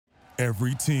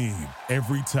Every team,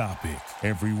 every topic,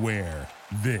 everywhere.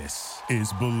 This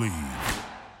is Believe.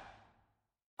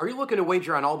 Are you looking to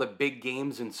wager on all the big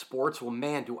games in sports? Well,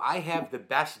 man, do I have the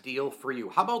best deal for you.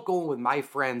 How about going with my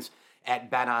friends at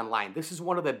BetOnline? This is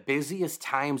one of the busiest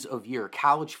times of year.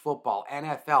 College football,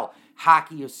 NFL,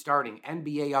 hockey is starting,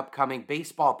 NBA upcoming,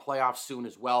 baseball playoffs soon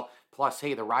as well. Plus,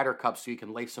 hey, the Ryder Cup, so you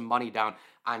can lay some money down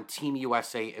on Team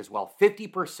USA as well.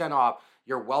 50% off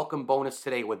your welcome bonus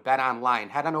today with BetOnline.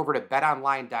 Head on over to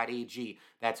betonline.ag.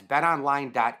 That's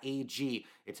betonline.ag.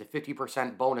 It's a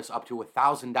 50% bonus up to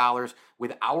 $1,000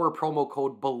 with our promo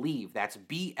code BELIEVE. That's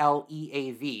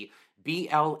B-L-E-A-V.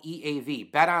 B-L-E-A-V.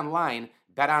 BetOnline.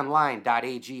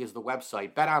 betonline.ag is the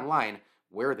website. BetOnline,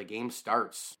 where the game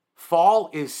starts. Fall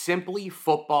is simply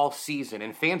football season,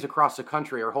 and fans across the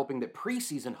country are hoping that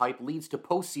preseason hype leads to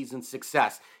postseason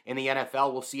success. In the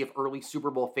NFL, we'll see if early Super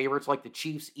Bowl favorites like the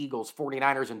Chiefs, Eagles,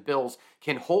 49ers, and Bills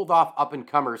can hold off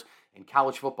up-and-comers. And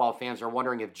college football fans are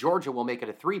wondering if Georgia will make it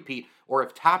a three-peat or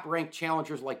if top-ranked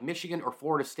challengers like Michigan or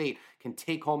Florida State can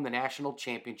take home the national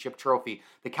championship trophy.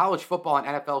 The college football and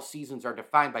NFL seasons are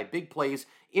defined by big plays,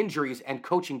 injuries, and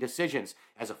coaching decisions.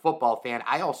 As a football fan,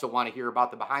 I also want to hear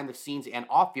about the behind-the-scenes and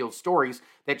off-field stories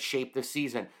that shape the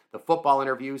season. The football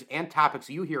interviews and topics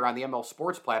you hear on the ML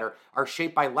Sports Platter are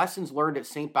shaped by lessons learned at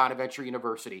St. Bonaventure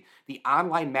University. The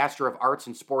online Master of Arts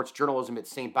in Sports Journalism at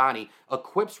St. Bonnie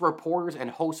equips reporters and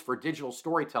hosts for digital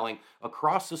storytelling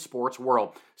across the sports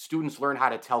world. Students learn how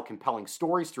to tell compelling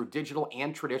stories through digital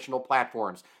and traditional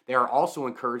platforms. They are also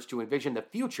encouraged to envision the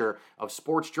future of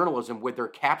sports journalism with their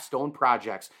capstone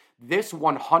projects. This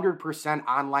 100%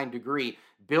 online degree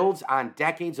builds on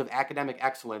decades of academic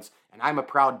excellence, and I'm a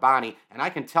proud Bonnie, and I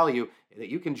can tell you that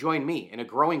you can join me in a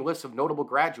growing list of notable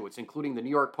graduates, including the New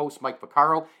York Post Mike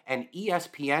Vaccaro and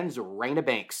ESPN's Raina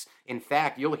Banks. In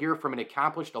fact, you'll hear from an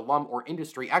accomplished alum or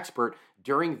industry expert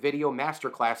during video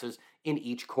masterclasses in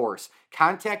each course.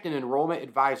 Contact an enrollment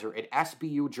advisor at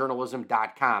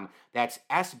sbujournalism.com. That's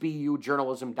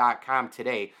sbujournalism.com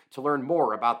today to learn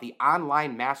more about the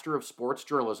online Master of Sports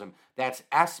Journalism. That's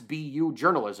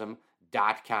sbujournalism.com.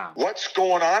 What's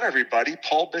going on, everybody?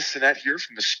 Paul Bissonette here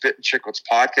from the Spit and Chicklets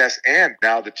podcast and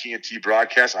now the TNT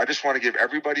broadcast. I just want to give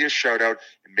everybody a shout out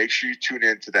and make sure you tune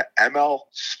in to the ML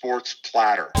Sports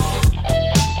Platter.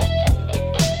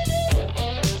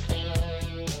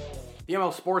 The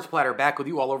ML Sports Platter back with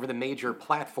you all over the major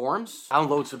platforms.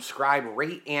 Download, subscribe,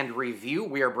 rate, and review.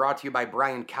 We are brought to you by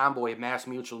Brian Comboy of Mass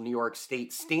Mutual New York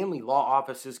State, Stanley Law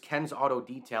Offices, Ken's Auto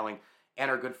Detailing, and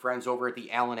our good friends over at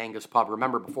the Al and Angus Pub.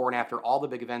 Remember, before and after all the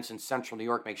big events in Central New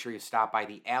York, make sure you stop by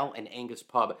the Al and Angus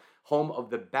Pub, home of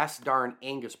the best darn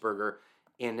Angus burger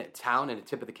in town. And a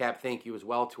tip of the cap thank you as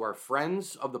well to our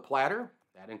friends of the Platter.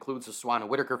 That includes the Swan and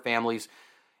Whitaker families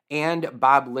and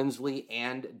Bob Lindsley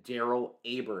and Daryl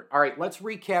Abert. All right, let's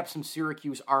recap some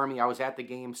Syracuse Army. I was at the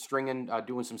game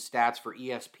doing some stats for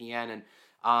ESPN.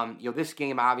 And, this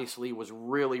game obviously was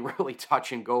really, really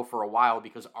touch and go for a while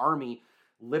because Army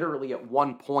literally at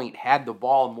one point had the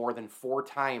ball more than 4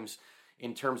 times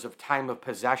in terms of time of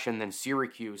possession than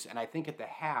Syracuse. And I think at the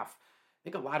half, I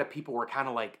think a lot of people were kind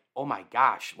of like, oh my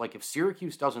gosh, like if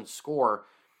Syracuse doesn't score,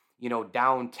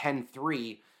 down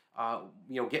 10-3,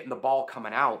 getting the ball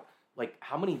coming out, like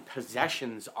how many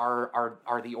possessions are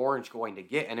the Orange going to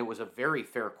get? And it was a very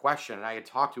fair question. And I had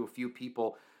talked to a few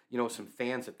people, some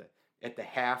fans at the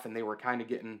half, and they were kind of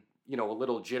getting, a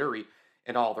little jittery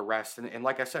and all the rest. And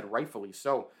like I said, rightfully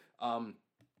so. When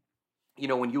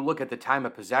you look at the time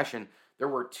of possession, there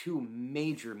were 2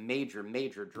 major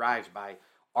drives by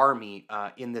Army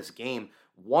in this game.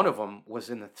 One of them was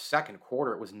in the second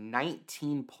quarter. It was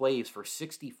 19 plays for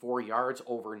 64 yards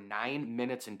over 9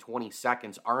 minutes and 20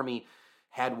 seconds. Army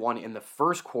had one in the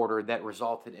first quarter that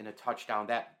resulted in a touchdown.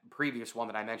 That previous one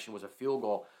that I mentioned was a field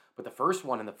goal. But the first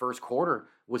one in the first quarter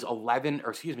was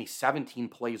 17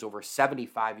 plays over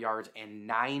 75 yards and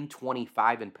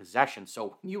 9:25 in possession.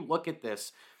 So when you look at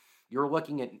this, you're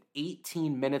looking at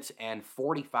 18 minutes and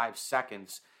 45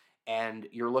 seconds, and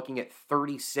you're looking at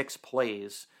 36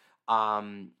 plays.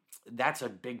 That's a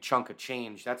big chunk of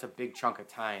change. That's a big chunk of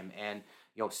time. And,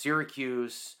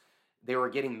 Syracuse, they were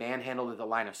getting manhandled at the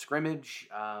line of scrimmage.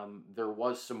 There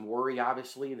was some worry,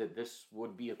 obviously, that this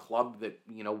would be a club that,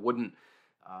 wouldn't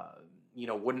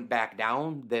back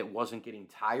down, that wasn't getting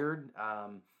tired.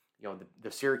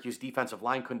 The Syracuse defensive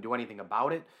line couldn't do anything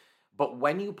about it. But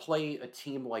when you play a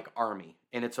team like Army,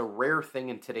 and it's a rare thing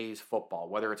in today's football,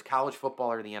 whether it's college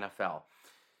football or the NFL,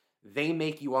 they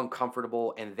make you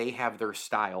uncomfortable and they have their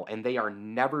style, and they are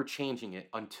never changing it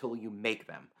until you make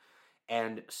them.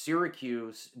 And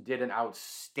Syracuse did an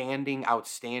outstanding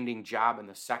job in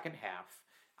the second half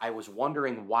I was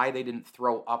wondering why they didn't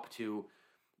throw up to,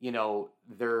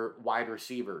 their wide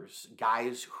receivers,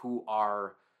 guys who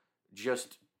are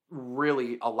just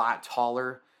really a lot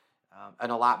taller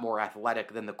and a lot more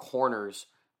athletic than the corners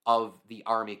of the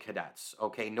Army cadets.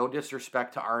 Okay, no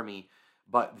disrespect to Army,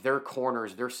 but their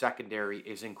corners, their secondary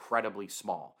is incredibly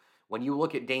small. When you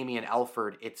look at Damian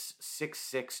Elford, it's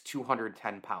 6'6",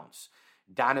 210 pounds.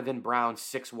 Donovan Brown,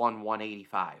 6'1",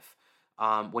 185.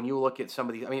 When you look at some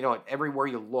of these, everywhere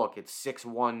you look, it's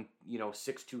 6'1",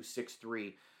 6'2",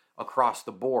 6'3", across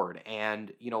the board.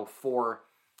 And,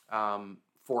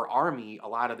 for Army, a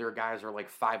lot of their guys are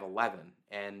like 5'11"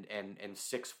 and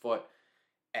 6 foot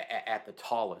at the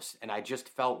tallest. And I just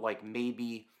felt like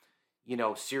maybe,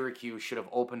 Syracuse should have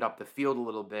opened up the field a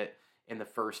little bit in the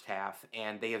first half,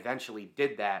 and they eventually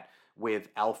did that with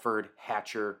Alford,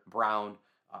 Hatcher, Brown,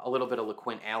 a little bit of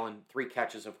LaQuint Allen, 3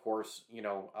 catches, of course,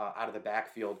 out of the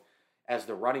backfield as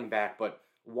the running back. But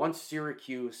once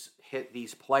Syracuse hit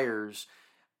these players,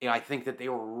 I think that they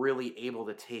were really able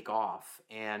to take off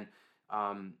and,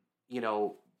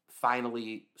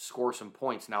 finally score some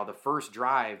points. Now, the first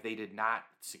drive, they did not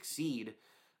succeed,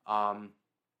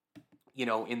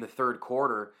 in the third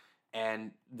quarter,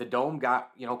 and the Dome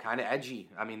got, kind of edgy.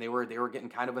 I mean, they were getting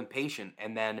kind of impatient,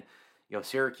 and then,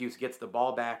 Syracuse gets the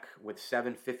ball back with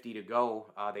 7:50 to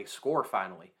go. They score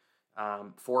finally.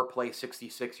 4-play,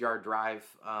 66-yard drive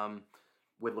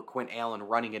with LaQuint Allen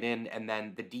running it in, and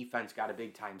then the defense got a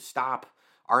big-time stop.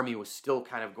 Army was still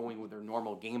kind of going with their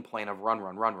normal game plan of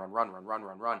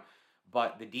run,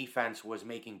 but the defense was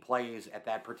making plays at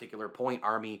that particular point.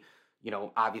 Army,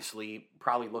 obviously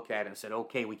probably looked at it and said,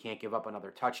 okay, we can't give up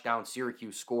another touchdown.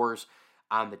 Syracuse scores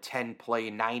on the 10-play,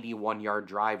 91-yard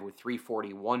drive with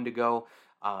 3:41 to go.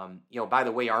 By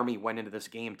the way, Army went into this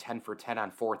game 10 for 10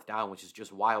 on 4th down, which is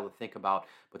just wild to think about.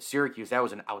 But Syracuse, that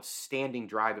was an outstanding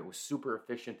drive. It was super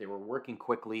efficient. They were working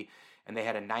quickly, and they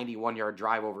had a 91-yard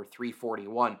drive over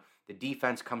 3:41. The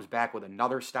defense comes back with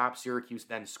another stop. Syracuse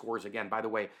then scores again. By the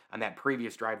way, on that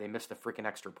previous drive, they missed a freaking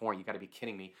extra point. You got to be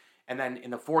kidding me. And then in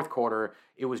the fourth quarter,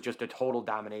 it was just a total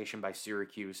domination by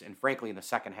Syracuse. And frankly, in the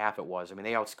second half, it was. I mean,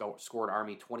 they outscored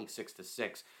Army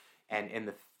 26-6. And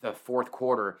in the fourth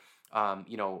quarter,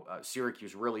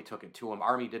 Syracuse really took it to them.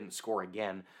 Army didn't score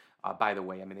again, by the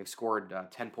way. I mean, they've scored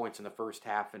 10 points in the first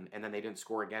half, and then they didn't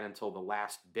score again until the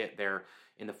last bit there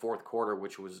in the fourth quarter,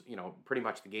 which was, pretty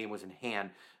much the game was in hand,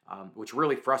 which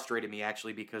really frustrated me,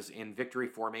 actually, because in victory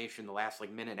formation, the last,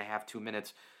 minute and a half, 2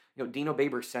 minutes, Dino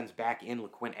Babers sends back in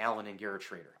LaQuint Allen and Garrett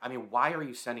Schrader. I mean, why are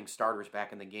you sending starters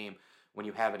back in the game when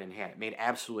you have it in hand? It made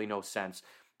absolutely no sense.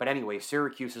 But anyway,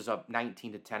 Syracuse is up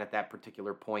 19-10 at that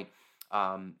particular point.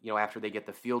 After they get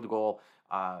the field goal,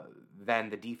 then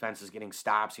the defense is getting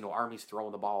stops. Army's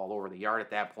throwing the ball all over the yard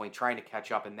at that point, trying to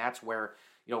catch up. And that's where,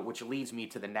 which leads me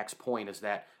to the next point is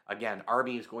that, again,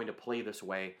 Army is going to play this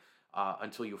way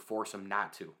until you force him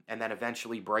not to. And then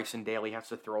eventually Bryson Daly has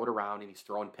to throw it around, and he's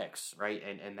throwing picks, right?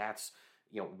 And that's,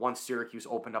 once Syracuse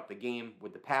opened up the game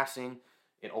with the passing,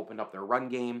 it opened up their run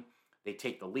game. They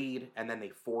take the lead, and then they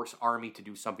force Army to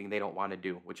do something they don't want to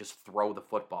do, which is throw the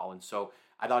football. And so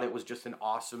I thought it was just an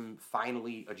awesome,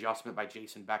 finally, adjustment by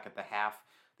Jason Beck at the half,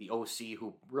 the OC,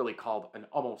 who really called an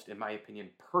almost, in my opinion,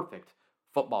 perfect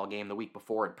football game the week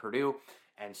before at Purdue,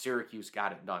 and Syracuse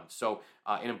got it done. So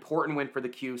an important win for the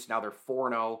Cuse. Now they're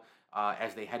 4-0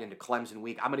 as they head into Clemson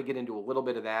week. I'm going to get into a little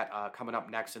bit of that coming up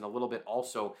next, and a little bit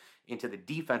also into the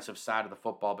defensive side of the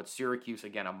football. But Syracuse,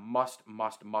 again, a must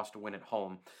win at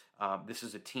home. This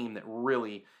is a team that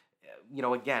really,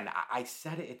 again, I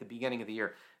said it at the beginning of the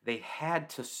year, they had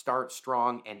to start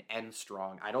strong and end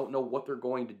strong. I don't know what they're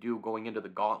going to do going into the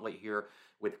gauntlet here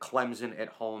with Clemson at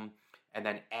home, and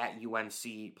then at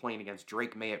UNC playing against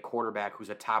Drake May at quarterback, who's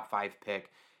a top 5 pick,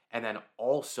 and then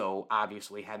also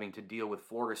obviously having to deal with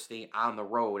Florida State on the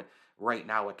road right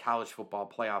now, a college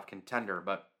football playoff contender.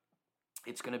 But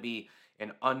it's going to be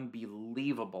an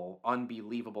unbelievable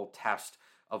test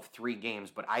of 3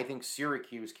 games. But I think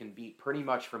Syracuse can beat pretty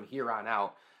much from here on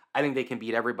out. I think they can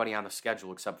beat everybody on the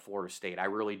schedule except Florida State. I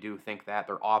really do think that.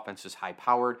 Their offense is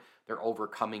high-powered. They're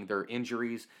overcoming their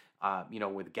injuries,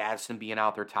 with Gadsden being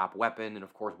out, their top weapon, and,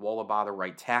 of course, Wollabaugh, the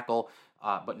right tackle.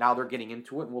 But now they're getting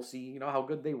into it, and we'll see, how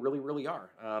good they really are.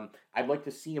 I'd like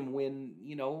to see them win,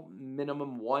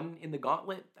 minimum 1 in the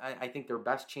gauntlet. I think their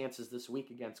best chances this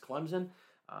week against Clemson.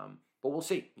 But we'll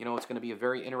see. It's going to be a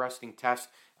very interesting test.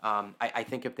 I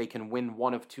think if they can win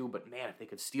 1 of 2, but man, if they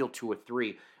could steal 2 of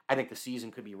 3, I think the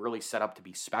season could be really set up to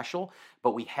be special.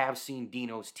 But we have seen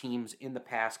Dino's teams in the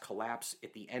past collapse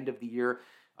at the end of the year.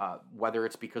 whether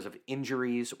it's because of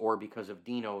injuries or because of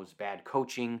Dino's bad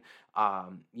coaching.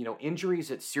 Injuries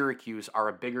at Syracuse are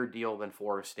a bigger deal than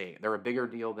Florida State. They're a bigger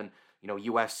deal than,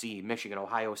 USC, Michigan,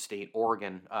 Ohio State,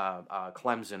 Oregon,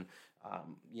 Clemson,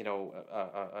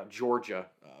 Georgia,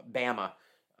 Bama.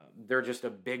 They're just a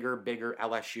bigger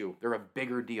LSU. They're a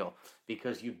bigger deal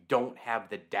because you don't have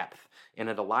the depth. And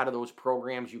at a lot of those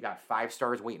programs, you got 5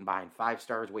 stars waiting behind 5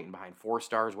 stars, waiting behind 4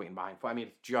 stars, waiting behind 5. I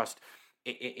mean,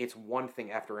 it's one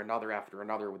thing after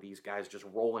another with these guys just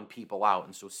rolling people out.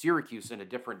 And so Syracuse in a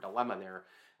different dilemma there.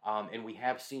 And we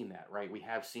have seen that, right? We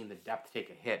have seen the depth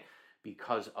take a hit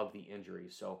because of the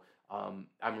injuries. So I'm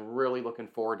really looking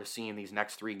forward to seeing these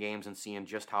next 3 games and seeing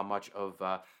just how much of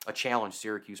a challenge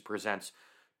Syracuse presents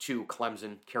to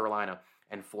Clemson, Carolina,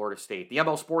 and Florida State. The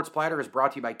ML Sports Platter is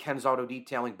brought to you by Ken's Auto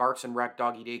Detailing, Barks and Rec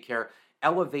Doggy Daycare,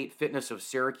 Elevate Fitness of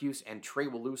Syracuse, and Trey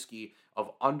Waluski of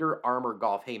Under Armour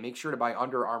Golf. Hey, make sure to buy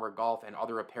Under Armour Golf and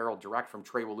other apparel direct from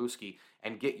Trey Waluski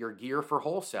and get your gear for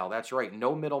wholesale. That's right,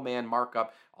 no middleman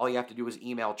markup. All you have to do is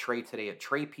email Trey today at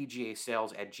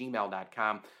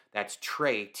treypgasales@gmail.com. That's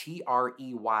Trey, Trey,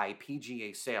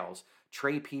 PGA Sales,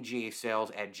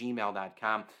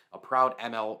 treypgasales@gmail.com. A proud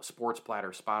ML Sports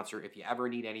Platter sponsor. If you ever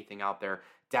need anything out there,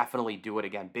 definitely do it.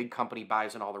 Again, big company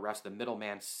buys and all the rest. The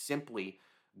middleman simply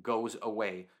goes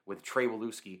away with Trey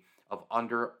Waluski of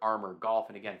Under Armour Golf.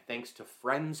 And again, thanks to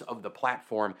friends of the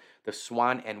platform, the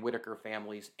Swan and Whitaker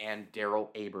families, and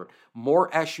Daryl Abert. More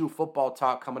SU football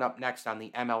talk coming up next on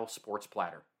the ML Sports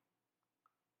Platter.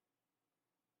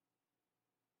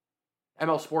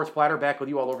 ML Sports Platter back with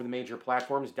you all over the major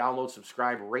platforms. Download,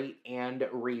 subscribe, rate, and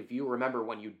review. Remember,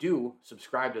 when you do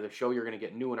subscribe to the show, you're going to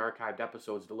get new and archived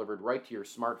episodes delivered right to your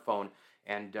smartphone.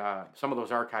 And some of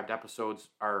those archived episodes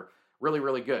are really,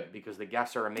 really good because the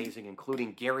guests are amazing,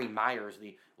 including Gary Myers,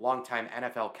 the longtime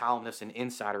NFL columnist and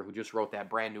insider who just wrote that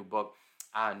brand new book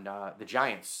on the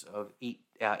Giants of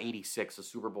 86, the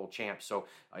Super Bowl champs. So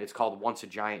it's called Once a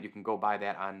Giant. You can go buy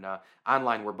that on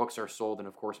online where books are sold, and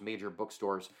of course major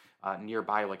bookstores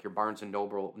nearby like your Barnes and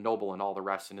Noble and all the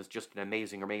rest. And it's just an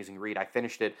amazing read. I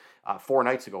finished it 4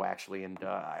 nights ago actually, and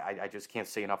I just can't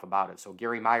say enough about it. So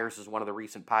Gary Myers is one of the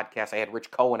recent podcasts. I had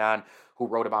Rich Cohen on, who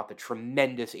wrote about the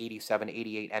tremendous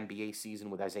 87-88 NBA season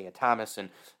with Isaiah Thomas and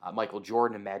Michael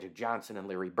Jordan and Magic Johnson and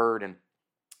Larry Bird, and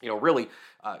really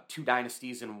 2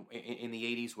 dynasties in the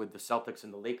 80s with the Celtics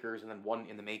and the Lakers, and then one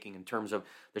in the making in terms of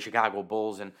the Chicago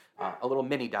Bulls, and a little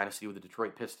mini dynasty with the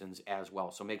Detroit Pistons as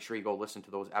well. So make sure you go listen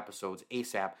to those episodes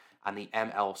ASAP on the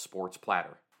ML Sports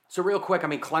Platter. So real quick,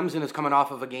 Clemson is coming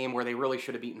off of a game where they really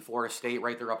should have beaten Florida State,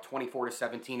 right? They're up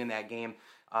 24-17 in that game.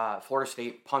 Florida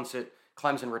State punts it.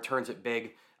 Clemson returns it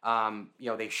big.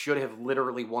 They should have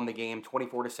literally won the game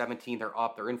 24-17. They're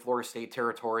up. They're in Florida State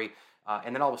territory.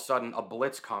 And then all of a sudden, a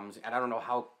blitz comes, and I don't know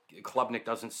how Klubnik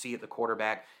doesn't see it, the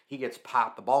quarterback. He gets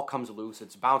popped. The ball comes loose.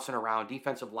 It's bouncing around,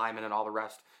 defensive lineman and all the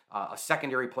rest. A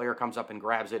secondary player comes up and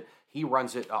grabs it. He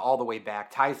runs it all the way back,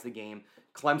 ties the game.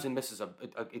 Clemson misses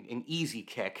an easy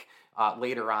kick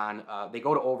later on. They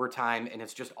go to overtime, and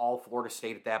it's just all Florida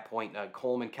State at that point.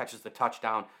 Coleman catches the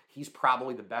touchdown. He's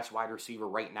probably the best wide receiver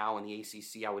right now in the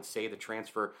ACC, I would say, the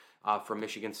transfer from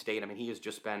Michigan State. He has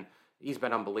just been... He's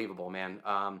been unbelievable, man.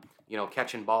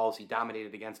 Catching balls. He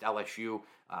dominated against LSU,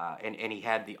 and he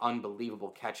had the unbelievable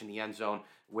catch in the end zone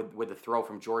with the throw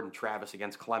from Jordan Travis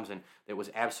against Clemson that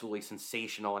was absolutely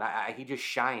sensational. And he just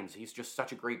shines. He's just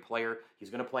such a great player.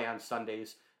 He's going to play on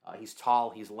Sundays. He's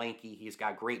tall, he's lanky, he's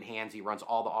got great hands, he runs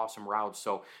all the awesome routes,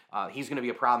 so he's going to be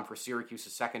a problem for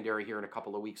Syracuse's secondary here in a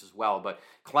couple of weeks as well. But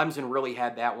Clemson really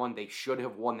had that one. They should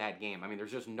have won that game.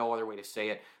 There's just no other way to say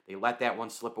it. They let that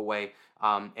one slip away,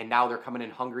 and now they're coming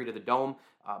in hungry to the Dome.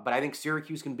 But I think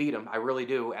Syracuse can beat them. I really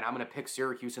do, and I'm going to pick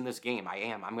Syracuse in this game. I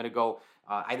am. I'm going to go,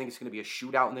 I think it's going to be a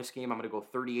shootout in this game. I'm going to go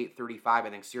 38-35. I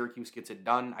think Syracuse gets it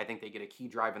done. I think they get a key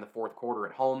drive in the fourth quarter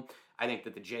at home. I think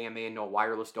that the JMA No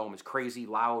Wireless Dome is crazy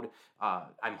loud.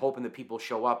 I'm hoping that people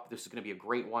show up. This is going to be a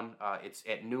great one. It's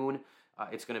at noon.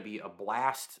 It's going to be a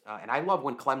blast. And I love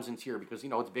when Clemson's here because,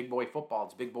 it's big boy football.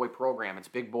 It's big boy program. It's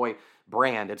big boy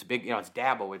brand. It's big, it's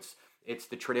Dabo. It's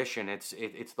the tradition.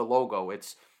 It's the logo.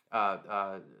 It's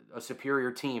a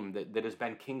superior team that has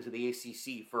been kings of the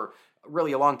ACC for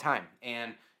really a long time.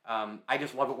 And I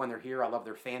just love it when they're here. I love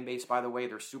their fan base, by the way.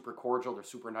 They're super cordial. They're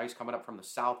super nice coming up from the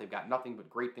South. They've got nothing but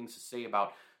great things to say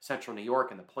about Central New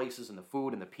York and the places and the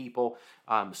food and the people.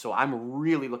 So I'm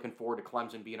really looking forward to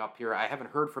Clemson being up here. I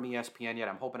haven't heard from ESPN yet.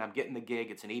 I'm hoping I'm getting the gig.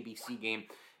 It's an ABC game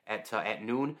at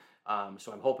noon.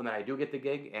 So I'm hoping that I do get the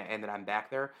gig and that I'm back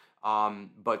there.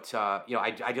 But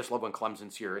I just love when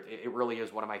Clemson's here. It really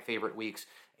is one of my favorite weeks.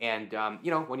 And,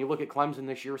 when you look at Clemson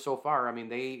this year so far, I mean,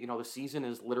 the season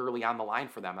is literally on the line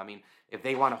for them. I mean, if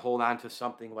they want to hold on to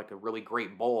something like a really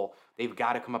great bowl, they've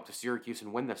got to come up to Syracuse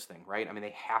and win this thing, right? I mean,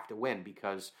 they have to win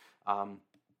because,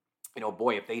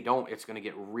 boy, if they don't, it's going to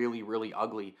get really, really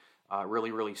ugly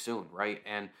really, really soon, right?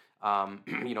 And,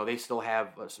 they still have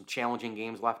some challenging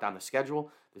games left on the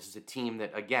schedule. This is a team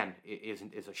that, again,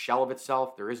 is a shell of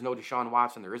itself. There is no Deshaun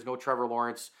Watson. There is no Trevor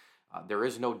Lawrence. There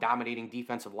is no dominating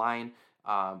defensive line.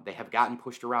 They have gotten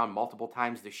pushed around multiple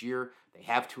times this year. They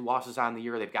have 2 losses on the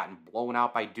year. They've gotten blown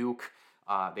out by Duke.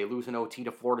 They lose an OT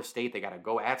to Florida State. They got to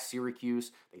go at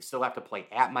Syracuse. They still have to play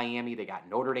at Miami. They got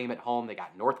Notre Dame at home. They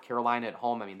got North Carolina at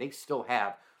home. I mean, they still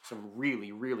have some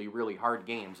really, really, really hard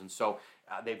games. And so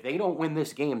if they don't win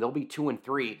this game, they'll be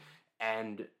 2-3,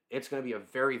 and it's going to be a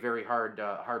very, very hard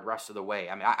rest of the way.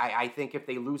 I mean, I think if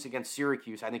they lose against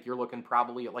Syracuse, I think you're looking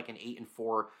probably at like an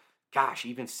 8-4, gosh,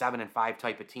 even 7-5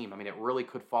 type of team. I mean, it really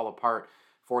could fall apart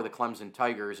for the Clemson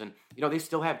Tigers. And, they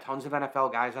still have tons of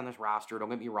NFL guys on this roster. Don't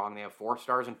get me wrong. They have 4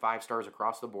 stars and 5 stars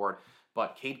across the board.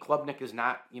 But Cade Klubnik is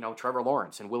not, Trevor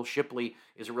Lawrence. And Will Shipley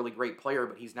is a really great player,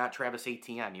 but he's not Travis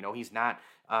Etienne. He's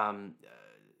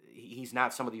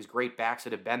not some of these great backs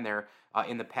that have been there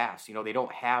in the past. They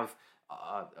don't have,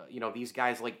 these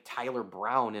guys like Tyler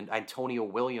Brown and Antonio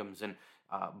Williams and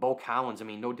Bo Collins. I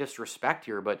mean, no disrespect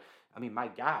here, but, I mean, my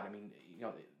God, I mean,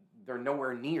 they're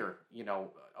nowhere near,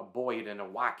 a Boyd and a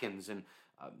Watkins and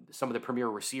some of the premier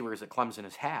receivers that Clemson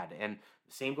has had. And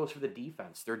the same goes for the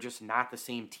defense. They're just not the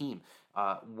same team.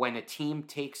 When a team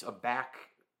takes a back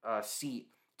seat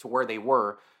to where they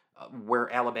were,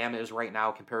 where Alabama is right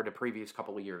now compared to previous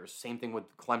couple of years, same thing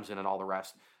with Clemson and all the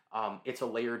rest. It's a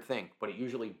layered thing, but it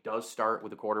usually does start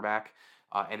with the quarterback,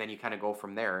 and then you kind of go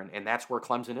from there. And that's where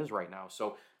Clemson is right now.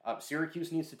 So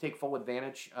Syracuse needs to take full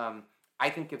advantage. I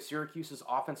think if Syracuse's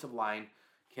offensive line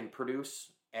can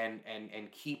produce and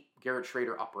keep Garrett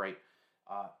Schrader upright,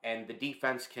 and the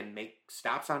defense can make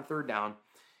stops on third down,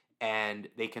 and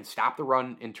they can stop the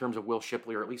run in terms of Will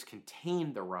Shipley, or at least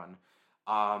contain the run,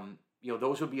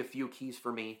 those would be a few keys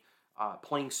for me.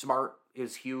 Playing smart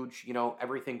is huge.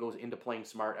 Everything goes into playing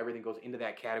smart. Everything goes into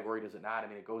that category, does it not? I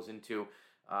mean, it goes into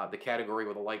the category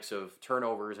with the likes of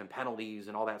turnovers and penalties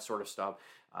and all that sort of stuff.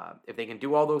 If they can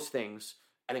do all those things,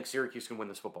 I think Syracuse can win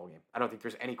this football game. I don't think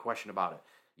there's any question about it.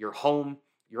 You're home.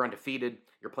 You're undefeated.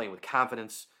 You're playing with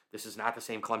confidence. This is not the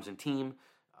same Clemson team.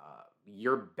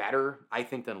 You're better, I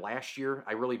think, than last year.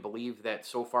 I really believe that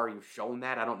so far you've shown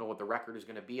that. I don't know what the record is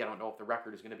going to be. I don't know if the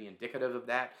record is going to be indicative of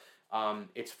that.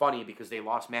 It's funny because they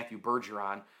lost Matthew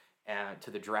Bergeron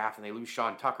to the draft, and they lose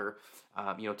Sean Tucker,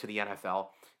 to the NFL.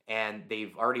 And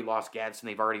they've already lost Gadsden.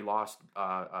 They've already lost,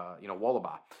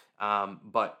 Wollaba.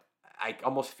 But I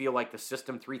almost feel like the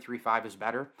system 3-3-5 is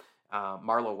better.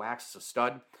 Marlo Wax is a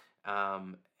stud.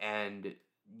 And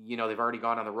they've already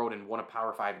gone on the road and won a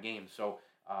Power 5 game. So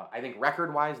I think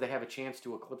record-wise, they have a chance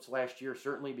to eclipse last year,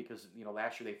 certainly because,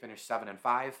 last year they finished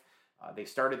 7-5. They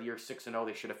started the year 6-0.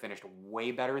 They should have finished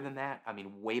way better than that. I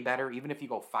mean, way better. Even if you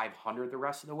go 500 the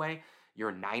rest of the way,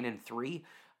 you're 9-3.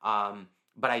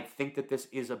 But I think that this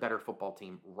is a better football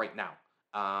team right now.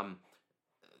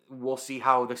 We'll see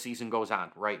how the season goes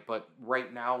on, right? But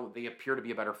right now, they appear to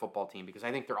be a better football team because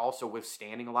I think they're also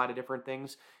withstanding a lot of different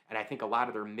things. And I think a lot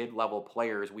of their mid-level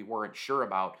players we weren't sure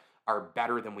about are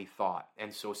better than we thought.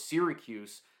 And so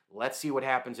Syracuse, let's see what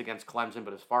happens against Clemson.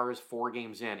 But as far as 4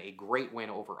 games in, a great win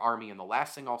over Army. And the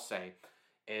last thing I'll say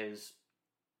is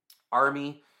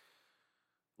Army,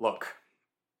 look,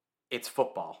 it's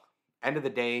football. End of the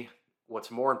day,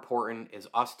 what's more important is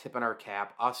us tipping our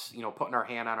cap, us, putting our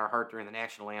hand on our heart during the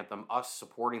national anthem, us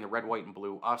supporting the red, white, and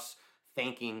blue, us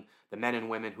thanking the men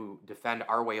and women who defend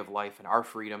our way of life and our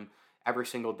freedom every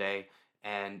single day.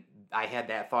 And I had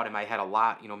that thought in my head a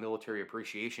lot, Military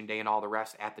Appreciation Day and all the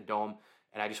rest at the Dome.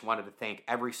 And I just wanted to thank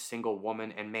every single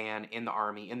woman and man in the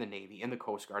Army, in the Navy, in the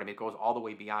Coast Guard. I mean, it goes all the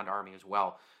way beyond Army as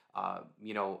well. A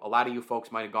lot of you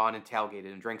folks might have gone and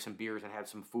tailgated and drank some beers and had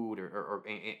some food or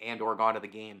gone to the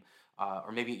game.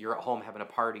 Or maybe you're at home having a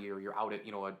party, or you're out at,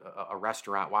 a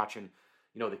restaurant watching,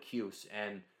 the Cuse.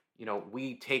 And,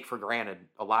 we take for granted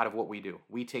a lot of what we do.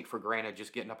 We take for granted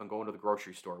just getting up and going to the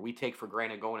grocery store. We take for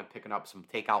granted going and picking up some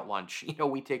takeout lunch.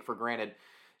 We take for granted,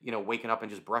 waking up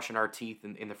and just brushing our teeth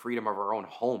in the freedom of our own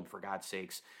home, for God's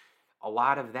sakes. A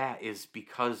lot of that is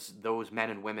because those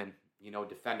men and women,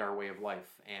 defend our way of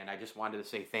life. And I just wanted to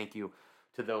say thank you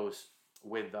to those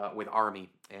with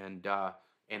Army and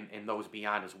those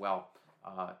beyond as well.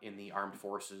 in the armed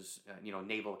forces,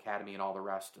 Naval Academy and all the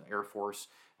rest, Air Force.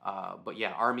 But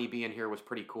yeah, Army being here was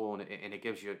pretty cool, and it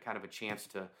gives you kind of a chance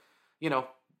to,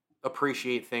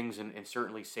 appreciate things and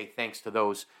certainly say thanks to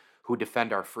those who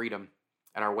defend our freedom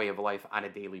and our way of life on a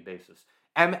daily basis.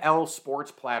 ML Sports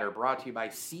Platter, brought to you by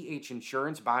CH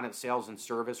Insurance, Bonnet Sales and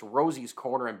Service, Rosie's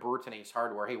Corner, and Brewerton Ace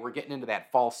Hardware. Hey, we're getting into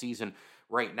that fall season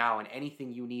right now, and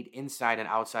anything you need inside and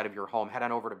outside of your home, head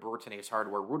on over to Brewerton Ace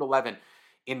Hardware, Route 11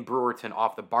 in Brewerton,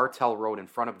 off the Bartell Road in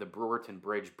front of the Brewerton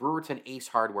Bridge. Brewerton Ace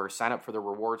Hardware, sign up for the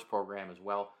rewards program as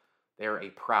well. They're a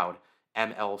proud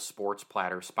ML Sports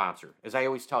Platter sponsor. As I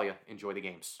always tell you, enjoy the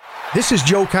games. This is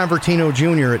Joe Convertino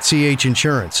Jr. at CH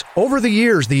Insurance. Over the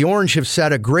years, the Orange have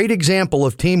set a great example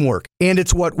of teamwork, and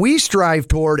it's what we strive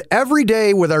toward every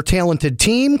day with our talented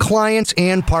team, clients,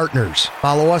 and partners.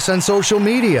 Follow us on social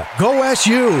media. Go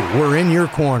SU, we're in your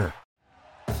corner.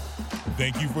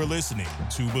 Thank you for listening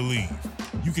to Believe.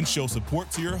 You can show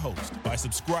support to your host by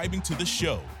subscribing to the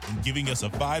show and giving us a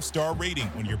 5-star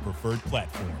rating on your preferred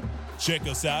platform. Check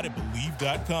us out at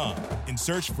Believe.com and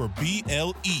search for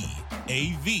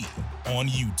BLEAV on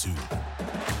YouTube.